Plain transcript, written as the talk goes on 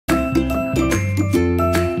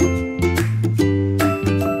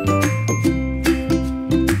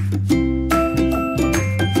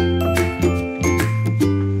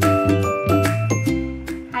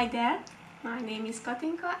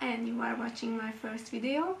my first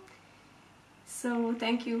video. So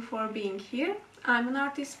thank you for being here. I'm an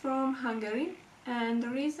artist from Hungary, and the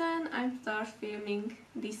reason I'm start filming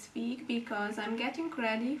this week because I'm getting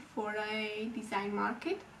ready for a design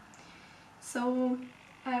market. So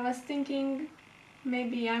I was thinking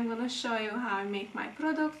maybe I'm gonna show you how I make my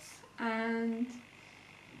products, and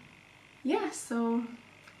yeah, so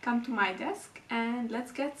come to my desk and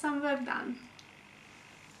let's get some work done.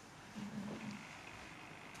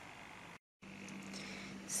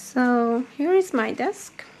 So here is my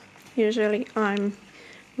desk. Usually I'm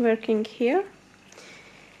working here,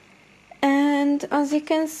 and as you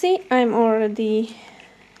can see I'm already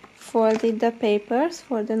folded the papers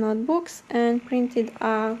for the notebooks and printed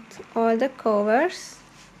out all the covers.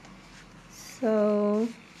 So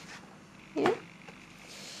yeah,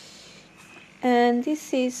 and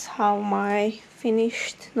this is how my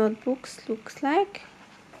finished notebooks looks like.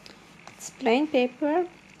 It's plain paper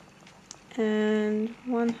and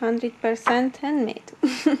 100% handmade.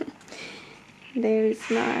 There is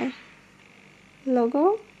my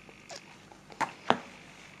logo.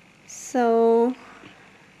 So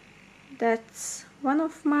that's one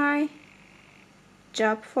of my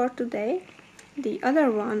job for today. The other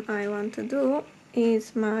one I want to do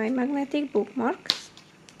is my magnetic bookmarks.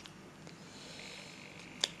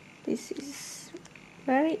 This is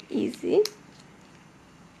very easy,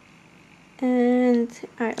 and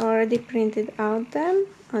I already printed out them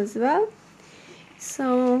as well.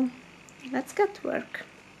 So let's get to work.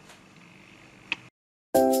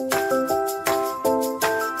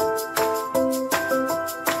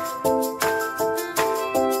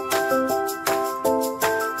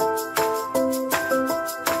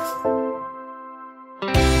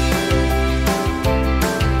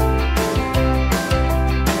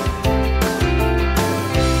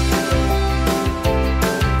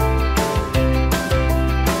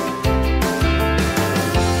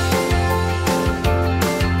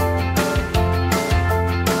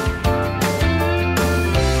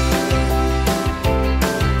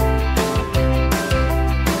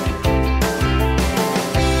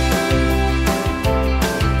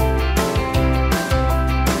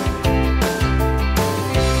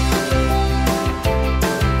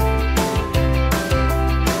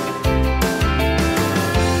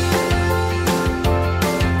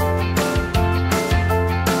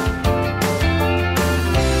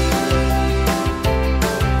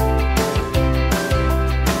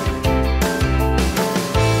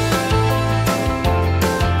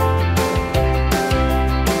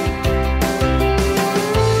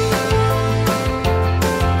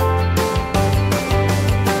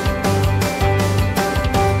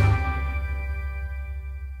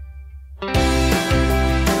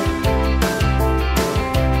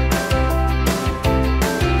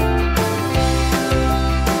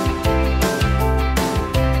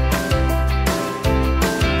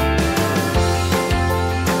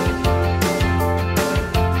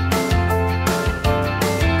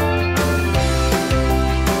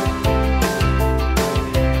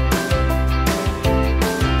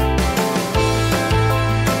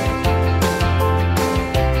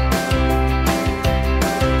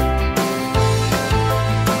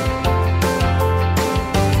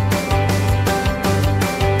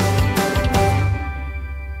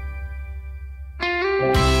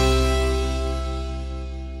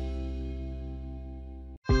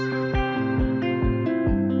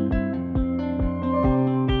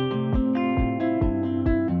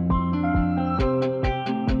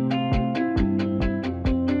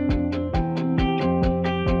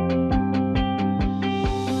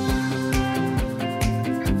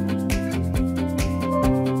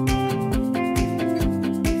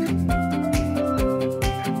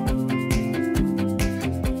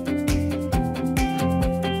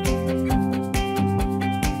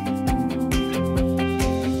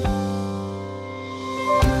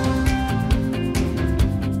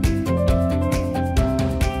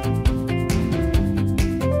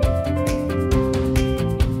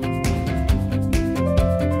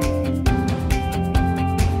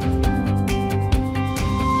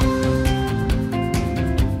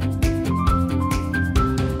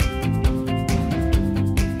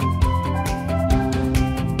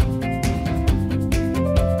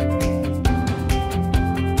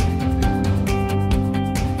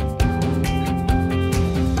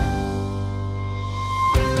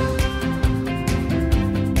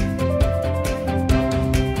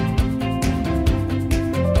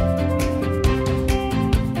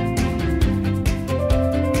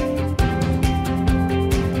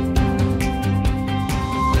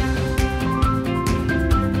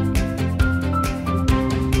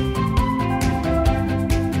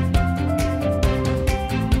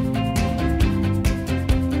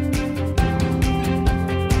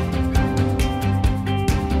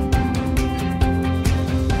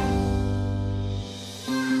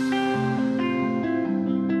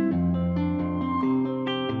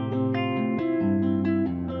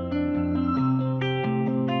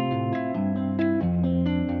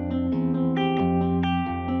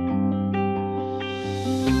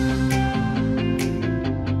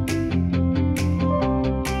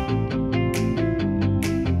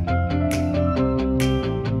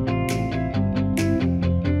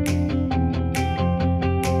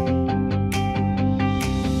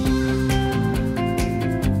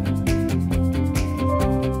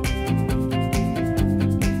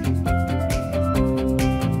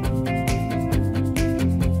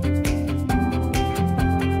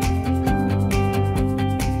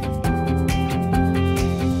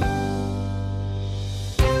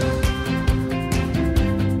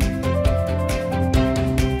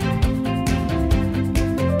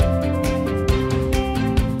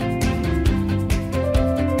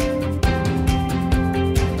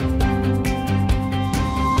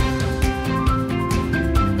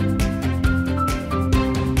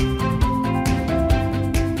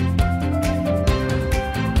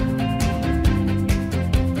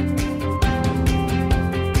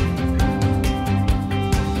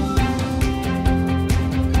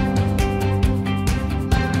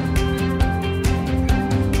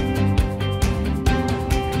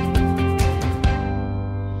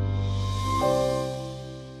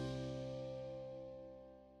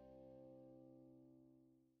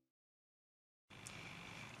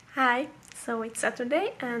 So it's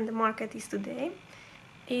Saturday and the market is today.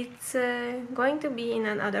 It's going to be in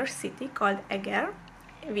another city called Eger,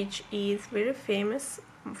 which is very famous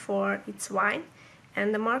for its wine,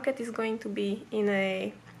 and the market is going to be in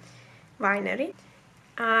a winery.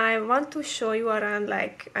 I want to show you around,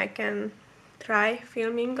 like I can try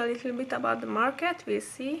filming a little bit about the market. We'll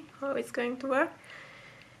see how it's going to work.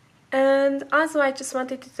 And also I just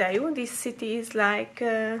wanted to tell you, this city is like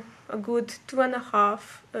a good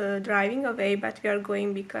 2.5 driving away, but we are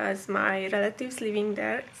going because my relatives living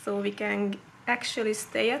there, so we can actually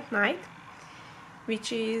stay at night,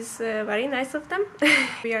 which is very nice of them.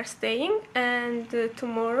 We are staying, and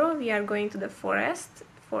tomorrow we are going to the forest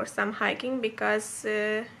for some hiking because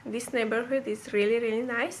this neighborhood is really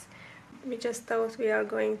nice. We just thought we are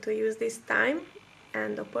going to use this time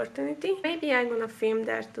and opportunity. Maybe I'm gonna film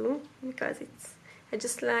there too, because I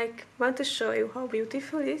just want to show you how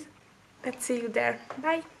beautiful it is. Let's see you there.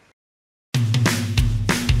 Bye!